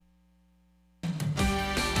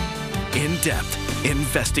in-depth,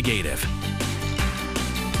 investigative.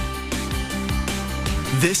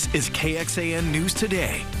 This is KXAN News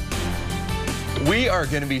Today. We are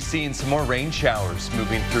going to be seeing some more rain showers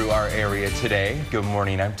moving through our area today. Good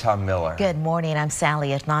morning, I'm Tom Miller. Good morning, I'm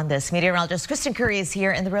Sally Hernandez. Meteorologist Kristen Curry is here,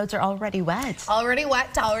 and the roads are already wet. Already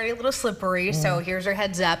wet, already a little slippery, so here's your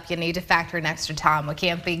heads up. You need to factor in extra time. We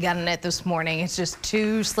can't be gunning it this morning. It's just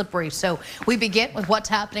too slippery. So we begin with what's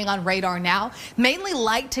happening on radar now. Mainly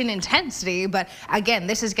light in intensity, but again,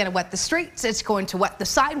 this is going to wet the streets. It's going to wet the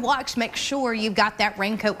sidewalks. Make sure you've got that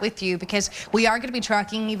raincoat with you because we are going to be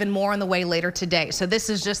tracking even more on the way later today. So this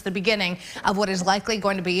is just the beginning of what is likely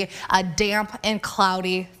going to be a damp and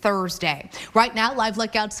cloudy Thursday. Right now, live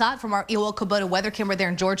look outside from our Ewell Kubota weather camera there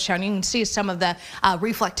in Georgetown. You can see some of the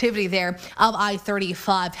reflectivity there of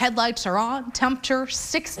I-35. Headlights are on. Temperature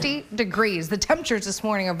 60 degrees. The temperatures this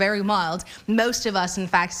morning are very mild. Most of us, in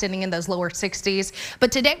fact, sitting in those lower 60s.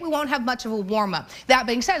 But today we won't have much of a warm up. That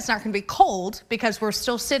being said, it's not going to be cold because we're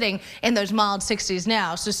still sitting in those mild 60s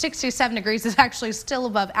now. So 67 degrees is actually still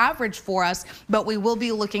above average for us. But we will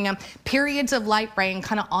be looking at periods of light rain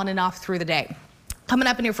kind of on and off through the day. Coming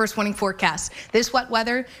up in your first warning forecast, this wet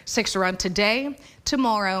weather sticks around today,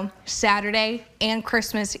 tomorrow, Saturday, and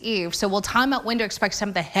Christmas Eve. So we'll time out when to expect some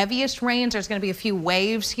of the heaviest rains. There's going to be a few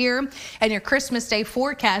waves here. And your Christmas Day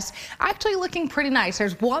forecast actually looking pretty nice.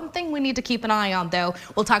 There's one thing we need to keep an eye on, though.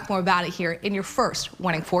 We'll talk more about it here in your first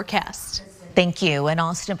warning forecast. Thank you. And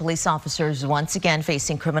Austin police officers once again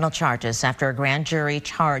facing criminal charges after a grand jury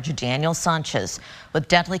charged Daniel Sanchez with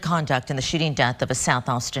deadly conduct in the shooting death of a South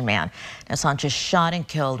Austin man. Now, Sanchez shot and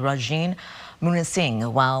killed Rajin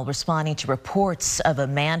Munasinghe while responding to reports of a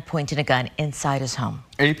man pointing a gun inside his home.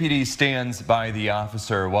 APD stands by the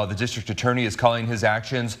officer while the district attorney is calling his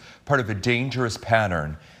actions part of a dangerous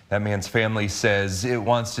pattern. That man's family says it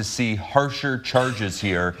wants to see harsher charges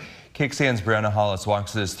here. KXAN's Brianna Hollis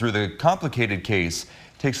walks us through the complicated case,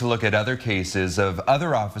 takes a look at other cases of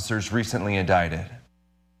other officers recently indicted.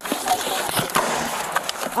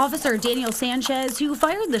 Officer Daniel Sanchez, who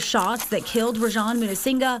fired the shots that killed Rajin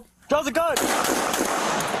Munasinghe, draw the gun,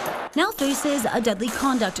 now faces a deadly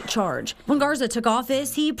conduct charge. When Garza took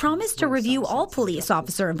office, he promised to review all police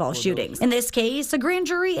officer-involved shootings. In this case, a grand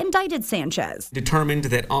jury indicted Sanchez. Determined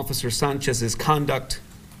that Officer Sanchez's conduct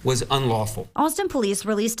was unlawful. Austin police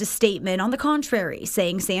released a statement on the contrary,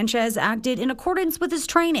 saying Sanchez acted in accordance with his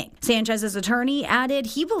training. Sanchez's attorney added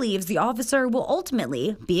he believes the officer will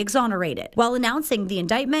ultimately be exonerated. While announcing the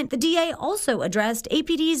indictment, the DA also addressed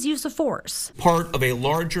APD's use of force. Part of a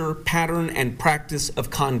larger pattern and practice of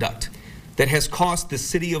conduct that has cost the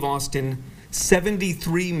city of Austin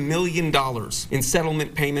 $73 million in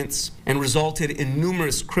settlement payments and resulted in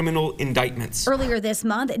numerous criminal indictments. Earlier this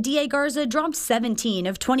month, DA Garza dropped 17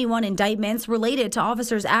 of 21 indictments related to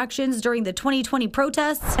officers' actions during the 2020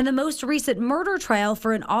 protests, and the most recent murder trial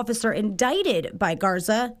for an officer indicted by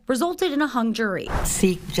Garza resulted in a hung jury.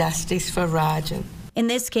 Seek justice for Rajin. In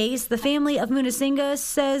this case, the family of Munasinghe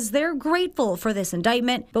says they're grateful for this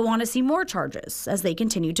indictment, but want to see more charges as they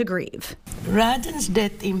continue to grieve. Rajin's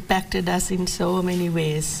death impacted us in so many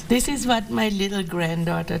ways. This is what my little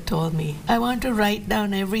granddaughter told me. I want to write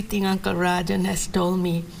down everything Uncle Rajin has told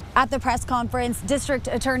me. At the press conference, District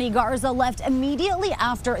Attorney Garza left immediately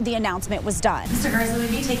after the announcement was done. Mr. Garza, will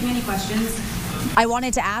you be taking any questions? I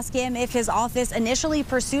wanted to ask him if his office initially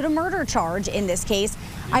pursued a murder charge in this case.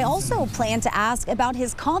 I also plan to ask about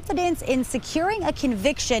his confidence in securing a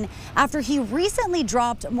conviction after he recently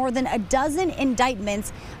dropped more than a dozen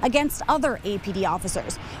indictments against other APD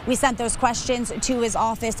officers. We sent those questions to his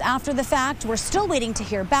office after the fact. We're still waiting to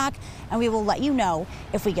hear back, and we will let you know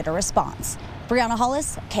if we get a response. Brianna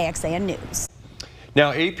Hollis, KXAN News.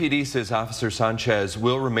 Now, APD says Officer Sanchez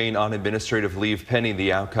will remain on administrative leave pending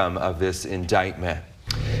the outcome of this indictment.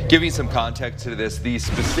 Giving some context to this, the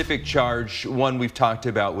specific charge, one we've talked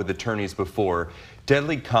about with attorneys before,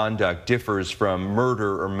 deadly conduct differs from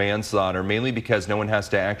murder or manslaughter, mainly because no one has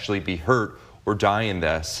to actually be hurt or die in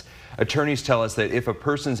this. Attorneys tell us that if a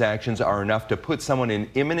person's actions are enough to put someone in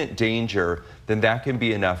imminent danger, then that can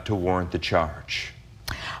be enough to warrant the charge.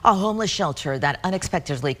 A homeless shelter that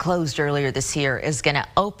unexpectedly closed earlier this year is going to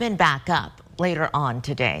open back up later on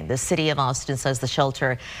today. The city of Austin says the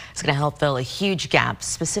shelter is going to help fill a huge gap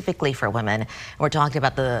specifically for women. We're talking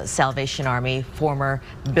about the Salvation Army former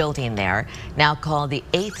building there, now called the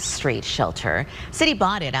 8th Street Shelter. City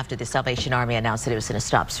bought it after the Salvation Army announced that it was going to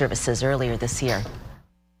stop services earlier this year.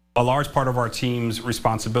 A large part of our team's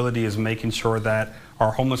responsibility is making sure that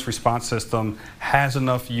our homeless response system has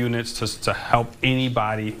enough units to help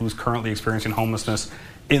anybody who's currently experiencing homelessness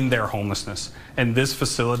in their homelessness. And this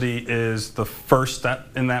facility is the first step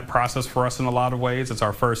in that process for us in a lot of ways. It's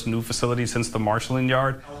our first new facility since the marshalling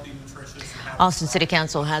yard. Austin City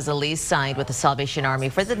Council has a lease signed with the Salvation Army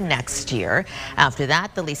for the next year. After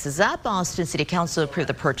that, the lease is up. Austin City Council approved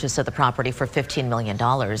the purchase of the property for $15 million.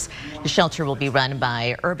 The shelter will be run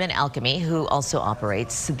by Urban Alchemy, who also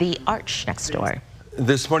operates the Arch next door.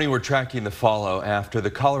 This morning, we're tracking the fallout after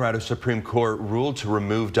the Colorado Supreme Court ruled to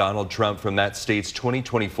remove Donald Trump from that state's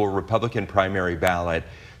 2024 Republican primary ballot.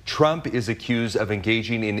 Trump is accused of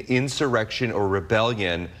engaging in insurrection or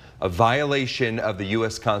rebellion, a violation of the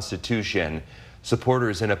U.S. Constitution.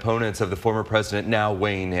 Supporters and opponents of the former president now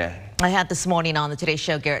weighing in. I had this morning on the Today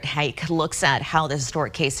Show, Garrett Haake looks at how the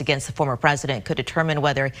historic case against the former president could determine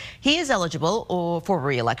whether he is eligible for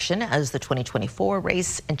re-election as the 2024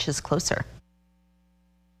 race inches closer.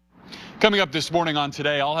 Coming up this morning on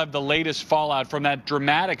Today, I'll have the latest fallout from that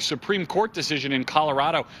dramatic Supreme Court decision in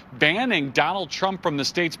Colorado banning Donald Trump from the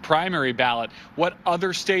state's primary ballot, what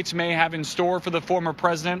other states may have in store for the former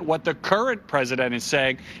president, what the current president is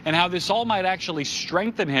saying, and how this all might actually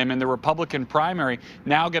strengthen him in the Republican primary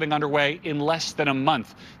now getting underway in less than a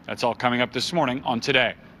month. That's all coming up this morning on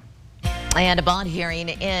Today. And a bond hearing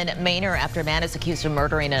in Manor after a man is accused of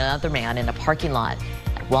murdering another man in a parking lot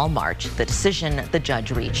at Walmart. The decision the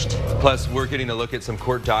judge reached. Plus, we're getting a look at some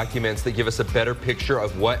court documents that give us a better picture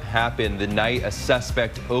of what happened the night a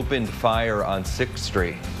suspect opened fire on 6th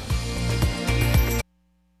Street.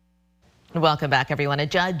 Welcome back, everyone. A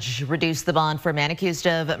judge reduced the bond for a man accused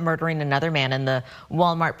of murdering another man in the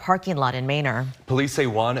Walmart parking lot in Manor. Police say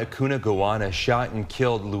Juan Acuna-Gowana shot and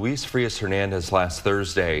killed Luis Frias-Hernandez last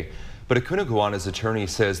Thursday. But Acuna-Gowana's attorney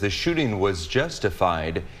says the shooting was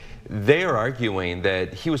justified. They are arguing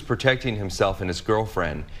that he was protecting himself and his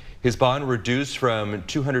girlfriend. His bond reduced from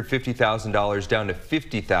 $250,000 down to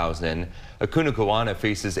 $50,000. Acuna-Gowana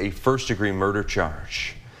faces a first-degree murder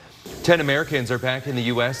charge. 10 Americans are back in the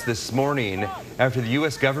U.S. this morning after the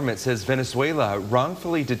U.S. government says Venezuela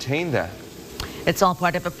wrongfully detained them. It's all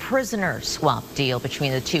part of a prisoner swap deal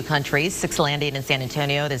between the two countries. 6 landing in San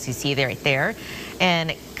Antonio, as you see right there,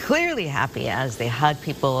 and clearly happy as they hug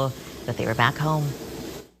people that they were back home.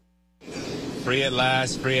 Free at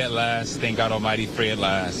last, free at last. Thank God Almighty, free at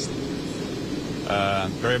last.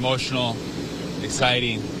 Very emotional,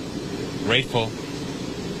 exciting, grateful.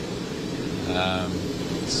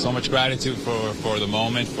 So much gratitude for the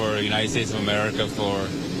moment, for the United States of America,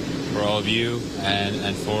 for all of you,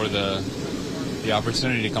 and for the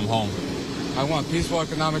opportunity to come home. I want peaceful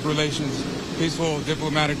economic relations, peaceful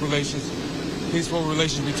diplomatic relations, peaceful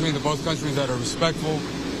relations between the both countries that are respectful.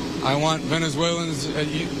 I want Venezuelans,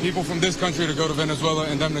 people from this country to go to Venezuela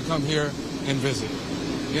and them to come here and visit.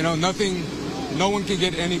 You know, no one can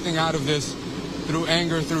get anything out of this through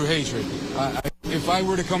anger, through hatred. If I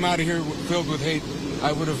were to come out of here filled with hate,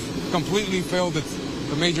 I would have completely failed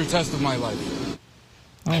the major test of my life.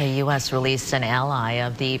 The U.S. released an ally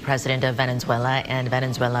of the president of Venezuela, and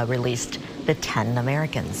Venezuela released the 10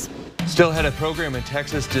 Americans. Still had a program in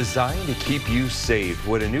Texas designed to keep you safe.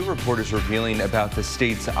 What a new report is revealing about the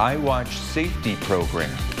state's iWatch safety program.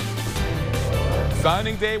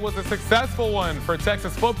 Signing day was a successful one for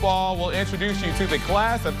Texas football. We'll introduce you to the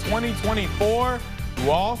class of 2024 who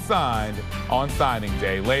all signed on signing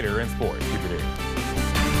day later in sports. Keep it here.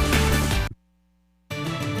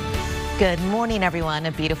 Good morning, everyone.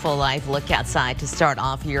 A beautiful live look outside to start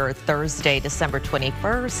off your Thursday, December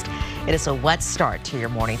 21st. It is a wet start to your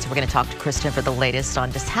morning, so we're going to talk to Kristen for the latest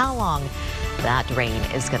on just how long that rain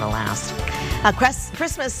is going to last.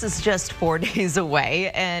 Christmas is just 4 days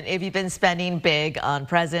away, and if you've been spending big on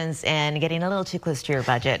presents and getting a little too close to your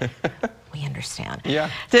budget, we understand.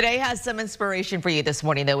 Yeah. Today has some inspiration for you this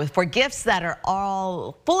morning, though, for gifts that are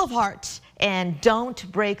all full of heart and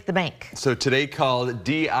don't break the bank. So today called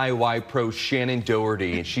DIY pro Shannon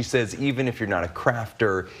Doherty. She says even if you're not a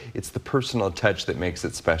crafter, it's the personal touch that makes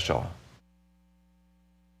it special.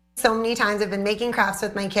 So many times I've been making crafts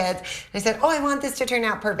with my kids and I said, oh, I want this to turn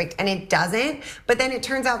out perfect, and it doesn't, but then it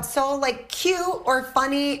turns out so like cute or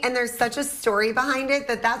funny, and there's such a story behind it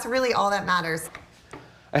that's really all that matters.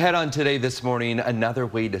 Ahead on Today this morning, another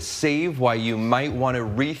way to save, why you might want to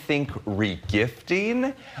rethink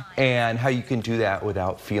regifting, and how you can do that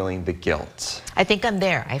without feeling the guilt. I think I'm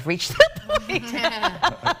there. I've reached the point.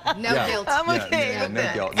 No guilt. I'm okay with no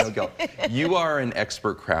that. guilt, no guilt. You are an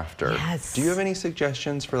expert crafter. Yes. Do you have any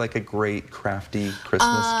suggestions for like a great crafty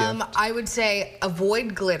Christmas gift? I would say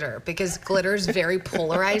avoid glitter because glitter is very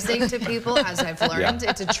polarizing to people, as I've learned.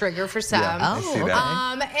 It's a trigger for some. I see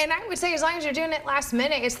that. And I would say as long as you're doing it last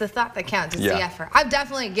minute, it's the thought that counts. It's Yeah. the effort. I've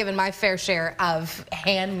definitely given my fair share of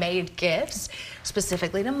handmade gifts,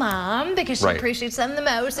 specifically to Mom because she Right. appreciates them the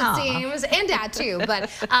most, it seems, and Dad too. But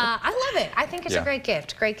I love it. I think it's a great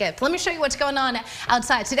gift. Great gift. Let me show you what's going on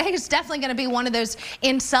outside. Today is definitely going to be one of those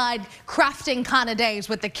inside crafting kind of days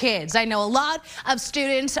with the kids. I know a lot of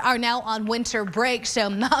students are now on winter break, so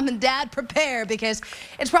Mom and Dad prepare because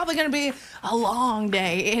it's probably going to be a long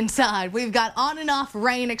day inside. We've got on and off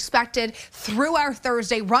rain expected through our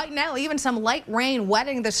Thursday. Right now, even some light rain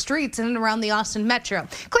wetting the streets in and around the Austin metro.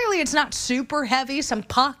 Clearly, it's not super heavy. Some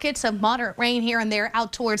pockets of moderate rain here and there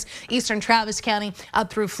out towards eastern Travis County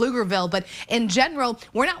up through Pflugerville. But in general,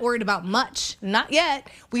 we're not worried about much. Not yet.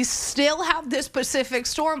 We still have this Pacific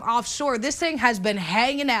storm offshore. This thing has been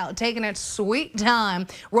hanging out, taking its sweet time,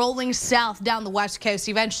 rolling south down the west coast.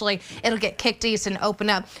 Eventually, it'll get kicked east and open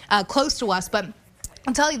up close to us. But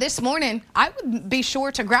I'll tell you, this morning, I would be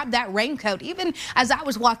sure to grab that raincoat. Even as I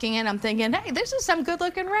was walking in, I'm thinking, hey, this is some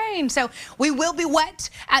good-looking rain. So we will be wet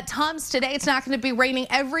at times today. It's not going to be raining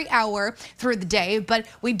every hour through the day, but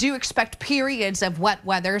we do expect periods of wet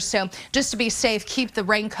weather. So just to be safe, keep the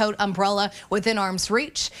raincoat umbrella within arm's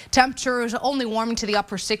reach. Temperatures only warming to the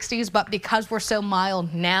upper 60s, but because we're so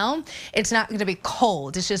mild now, it's not going to be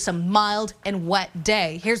cold. It's just a mild and wet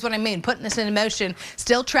day. Here's what I mean. Putting this into motion,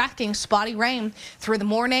 still tracking spotty rain through the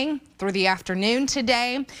morning, through the afternoon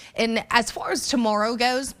today. And as far as tomorrow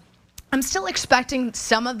goes, I'm still expecting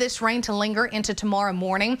some of this rain to linger into tomorrow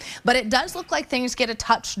morning, but it does look like things get a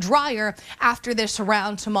touch drier after this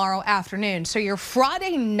around tomorrow afternoon. So your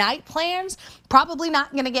Friday night plans probably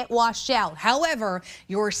not going to get washed out. However,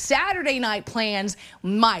 your Saturday night plans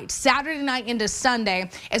might. Saturday night into Sunday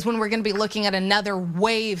is when we're going to be looking at another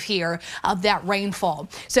wave here of that rainfall.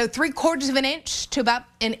 So 3/4 of an inch to about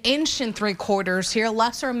 1 3/4 inches here,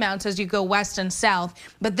 lesser amounts as you go west and south.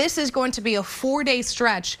 But this is going to be a 4-day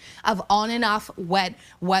stretch of on and off wet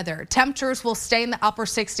weather. Temperatures will stay in the upper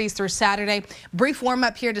 60s through Saturday. Brief warm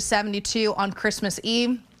up here to 72 on Christmas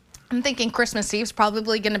Eve. I'm thinking Christmas Eve is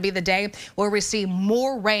probably going to be the day where we see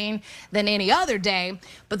more rain than any other day,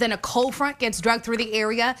 but then a cold front gets dragged through the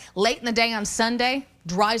area late in the day on Sunday,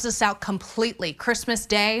 dries us out completely. Christmas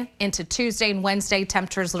Day into Tuesday and Wednesday,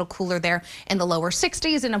 temperatures a little cooler there in the lower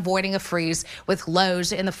 60s and avoiding a freeze with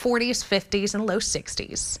lows in the 40s, 50s, and low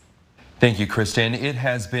 60s. Thank you, Kristen. It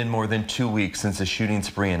has been more than 2 weeks since a shooting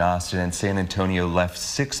spree in Austin and San Antonio left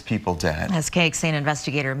 6 people dead. As KXAN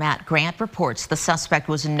investigator Matt Grant reports, the suspect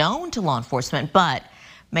was known to law enforcement, but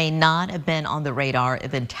may not have been on the radar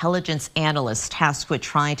of intelligence analysts tasked with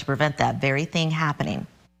trying to prevent that very thing happening.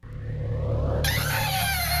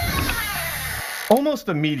 Almost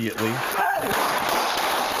immediately,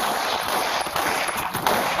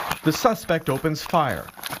 the suspect opens fire.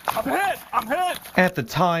 I'm hit! I'm hit! At the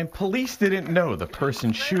time, police didn't know the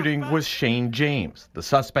person shooting was Shane James, the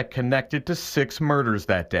suspect connected to 6 murders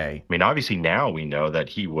that day. I mean, obviously now we know that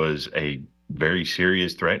he was a very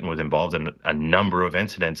serious threat and was involved in a number of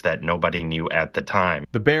incidents that nobody knew at the time.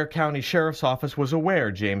 The Bexar County Sheriff's Office was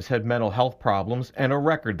aware James had mental health problems and a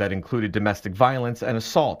record that included domestic violence and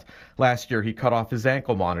assault. Last year, he cut off his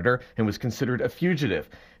ankle monitor and was considered a fugitive.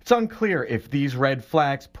 It's unclear if these red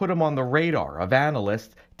flags put him on the radar of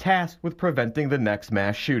analysts tasked with preventing the next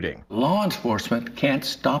mass shooting. Law enforcement can't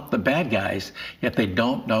stop the bad guys if they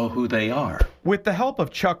don't know who they are. With the help of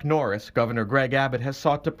Chuck Norris, Governor Greg Abbott has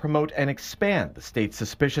sought to promote and expand the state's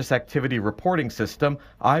suspicious activity reporting system,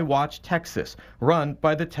 iWatch Texas, run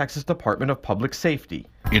by the Texas Department of Public Safety.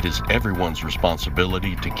 It is everyone's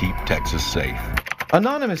responsibility to keep Texas safe.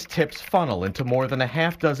 Anonymous tips funnel into more than a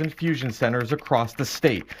half-dozen fusion centers across the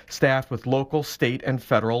state, staffed with local, state, and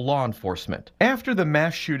federal law enforcement. After the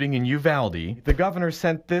mass shooting in Uvalde, the governor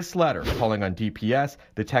sent this letter calling on DPS,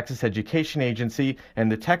 the Texas Education Agency, and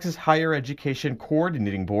the Texas Higher Education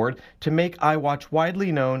Coordinating Board to make iWatch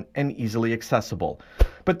widely known and easily accessible.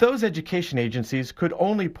 But those education agencies could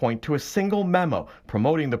only point to a single memo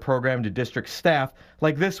promoting the program to district staff,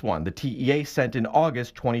 like this one the TEA sent in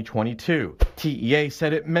August 2022. TEA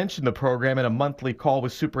said it mentioned the program in a monthly call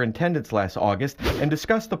with superintendents last August and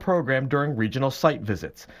discussed the program during regional site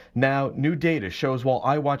visits. Now, new data shows while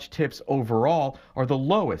iWatch tips overall are the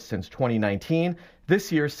lowest since 2019,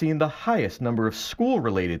 This year seen the highest number of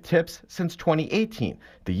school-related tips since 2018,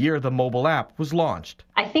 the year the mobile app was launched.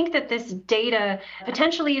 I think that this data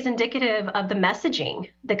potentially is indicative of the messaging,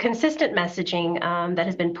 the consistent messaging that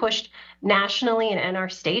has been pushed nationally and in our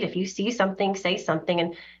state. If you see something, say something,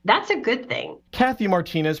 and that's a good thing. Kathy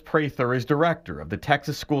Martinez-Prather is director of the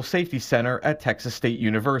Texas School Safety Center at Texas State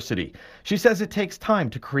University. She says it takes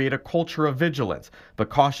time to create a culture of vigilance,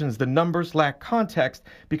 but cautions the numbers lack context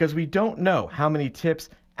because we don't know how many tips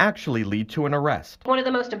actually lead to an arrest. One of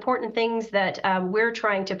the most important things that we're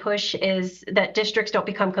trying to push is that districts don't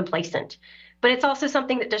become complacent. But it's also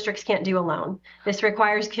something that districts can't do alone. This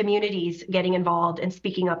requires communities getting involved and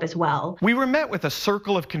speaking up as well. We were met with a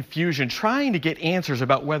circle of confusion trying to get answers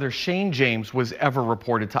about whether Shane James was ever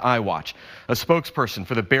reported to iWatch. A spokesperson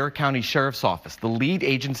for the Bexar County Sheriff's Office, the lead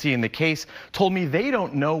agency in the case, told me they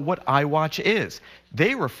don't know what iWatch is.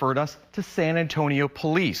 They referred us to San Antonio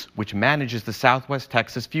Police, which manages the Southwest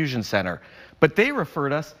Texas Fusion Center. But they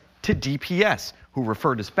referred us to DPS, who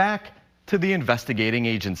referred us back to the investigating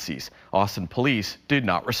agencies. Austin Police did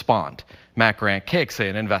not respond. Matt Grant,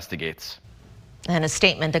 KXAN investigates. In a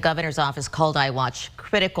statement, the governor's office called iWatch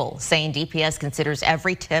critical, saying DPS considers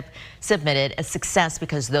every tip submitted a success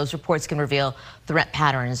because those reports can reveal threat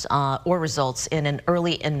patterns or results in an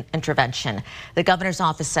early intervention. The governor's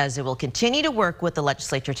office says it will continue to work with the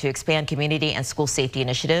legislature to expand community and school safety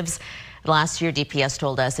initiatives. Last year, DPS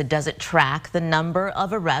told us it doesn't track the number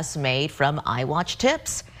of arrests made from iWatch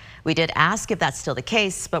tips. We did ask if that's still the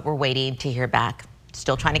case, but we're waiting to hear back.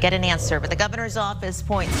 Still trying to get an answer, but the governor's office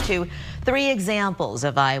points to 3 examples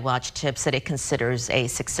of iWatch tips that it considers a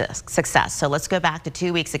success. So let's go back to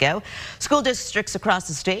 2 weeks ago. School districts across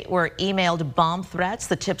the state were emailed bomb threats.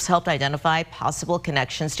 The tips helped identify possible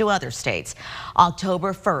connections to other states.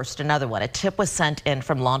 October 1st, another one. A tip was sent in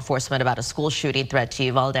from law enforcement about a school shooting threat to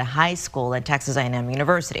Uvalde High School and Texas A&M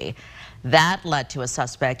University. That led to a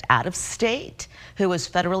suspect out of state who was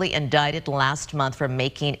federally indicted last month for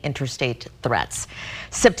making interstate threats.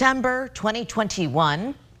 September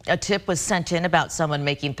 2021, a tip was sent in about someone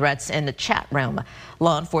making threats in the chat room.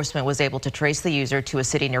 Law enforcement was able to trace the user to a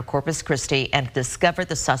city near Corpus Christi and discovered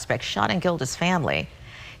the suspect shot and killed his family.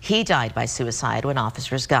 He died by suicide when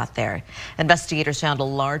officers got there. Investigators found a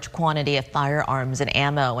large quantity of firearms and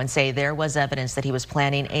ammo and say there was evidence that he was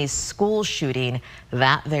planning a school shooting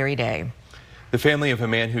that very day. The family of a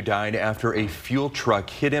man who died after a fuel truck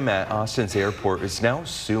hit him at Austin's airport is now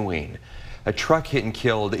suing. A truck hit and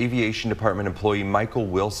killed Aviation Department employee Michael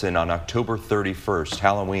Wilson on October 31st,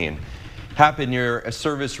 Halloween. Happened near a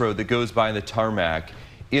service road that goes by the tarmac.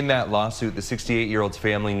 In that lawsuit, the 68-year-old's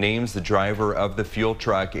family names the driver of the fuel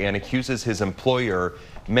truck and accuses his employer,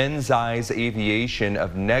 Menzies Aviation,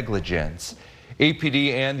 of negligence.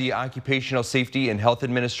 APD and the Occupational Safety and Health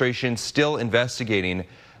Administration still investigating.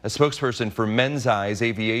 A spokesperson for Menzies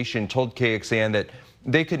Aviation told KXAN that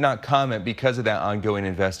they could not comment because of that ongoing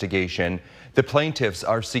investigation. The plaintiffs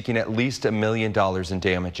are seeking at least $1 million in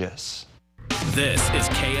damages. This is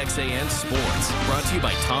KXAN Sports, brought to you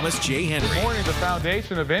by Thomas J. Henry. Good morning. The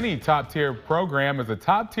foundation of any top-tier program is a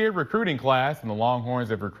top-tier recruiting class, and the Longhorns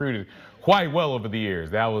have recruited quite well over the years.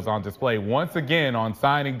 That was on display once again on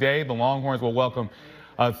signing day. The Longhorns will welcome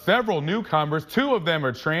several newcomers. 2 of them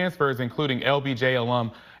are transfers, including LBJ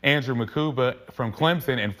alum Andrew Makuba from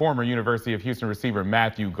Clemson and former University of Houston receiver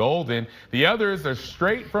Matthew Golden. The others are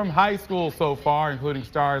straight from high school so far, including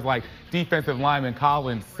stars like defensive lineman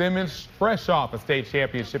Colin Simmons, fresh off a state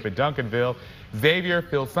championship at Duncanville. Xavier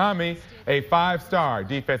Filsami, a 5-star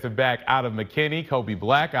defensive back out of McKinney. Kobe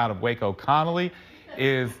Black out of Waco Connolly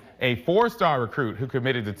is a 4-star recruit who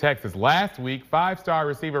committed to Texas last week. 5-star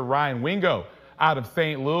receiver Ryan Wingo out of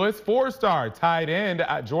St. Louis, 4-star tight end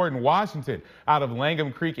Jordan Washington out of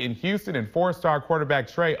Langham Creek in Houston, and 4-star quarterback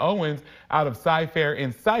Trey Owens out of Cy-Fair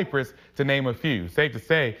in Cypress, to name a few. Safe to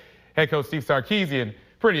say, head coach Steve Sarkisian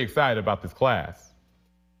pretty excited about this class.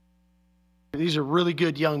 These are really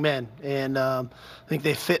good young men, and I think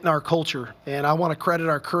they fit in our culture. And I want to credit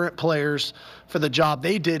our current players for the job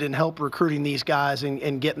they did in help recruiting these guys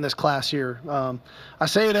and getting this class here. I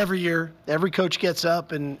say it every year. Every coach gets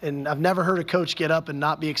up, and I've never heard a coach get up and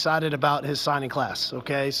not be excited about his signing class,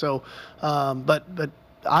 okay? So, but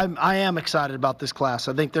I am excited about this class.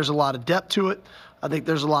 I think there's a lot of depth to it. I think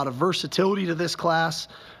there's a lot of versatility to this class,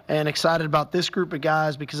 and excited about this group of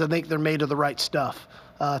guys because I think they're made of the right stuff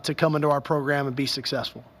to come into our program and be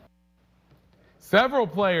successful. Several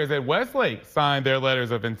players at Westlake signed their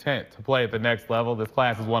letters of intent to play at the next level. This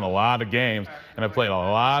class has won a lot of games and have played a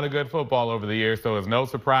lot of good football over the years, so it's no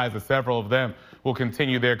surprise that several of them will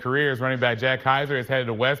continue their careers. Running back Jack Kaiser is headed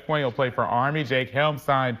to West Point. He'll play for Army. Jake Helms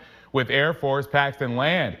signed with Air Force. Paxton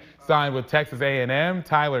Land signed with Texas A&M.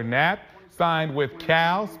 Tyler Knapp signed with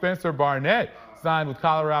Cal. Spencer Barnett signed with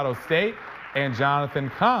Colorado State. And Jonathan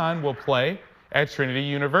Kahn will play at Trinity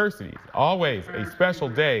University. Always a special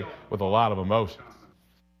day with a lot of emotions.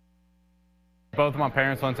 Both of my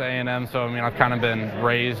parents went to A&M, so I mean I've kind of been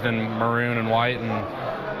raised in maroon and white, and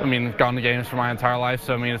I mean gone to games for my entire life.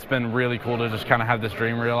 So I mean it's been really cool to just kind of have this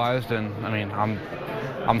dream realized, and I mean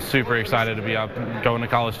I'm super excited to be up going to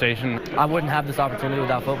College Station. I wouldn't have this opportunity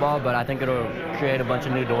without football, but I think it'll create a bunch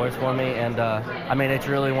of new doors for me, and I mean it's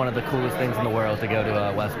really one of the coolest things in the world to go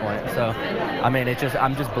to West Point. So I mean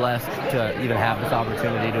I'm just blessed to even have this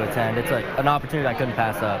opportunity to attend. It's an opportunity I couldn't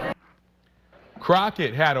pass up.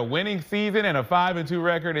 Crockett had a winning season and a 5-2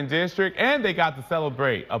 record in district, and they got to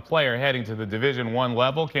celebrate a player heading to the Division I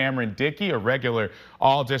level. Cameron Dickey, a regular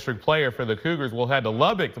all-district player for the Cougars, will head to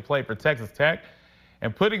Lubbock to play for Texas Tech.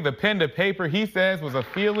 And putting the pen to paper, he says, was a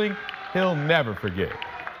feeling he'll never forget.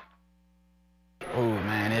 Oh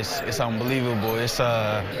man, it's unbelievable. It's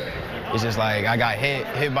just like I got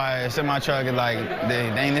hit by a semi truck. It's like,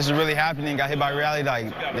 dang, this is really happening. Got hit by reality.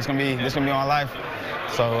 Like this gonna be my life.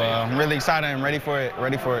 So I'm really excited and ready for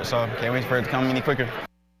it. So can't wait for it to come any quicker.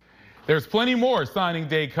 There's plenty more signing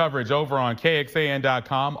day coverage over on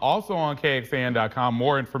KXAN.com. Also on KXAN.com,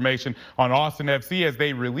 more information on Austin FC as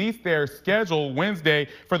they release their schedule Wednesday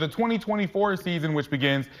for the 2024 season, which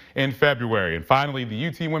begins in February. And finally, the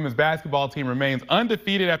UT women's basketball team remains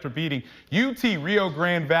undefeated after beating UT Rio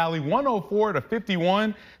Grande Valley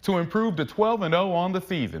 104-51 to improve to 12-0 on the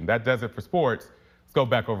season. That does it for sports. Let's go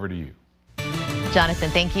back over to you. Jonathan,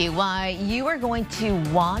 thank you. Why you are going to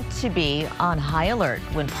want to be on high alert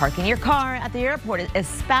when parking your car at the airport,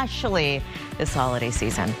 especially this holiday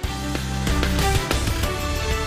season.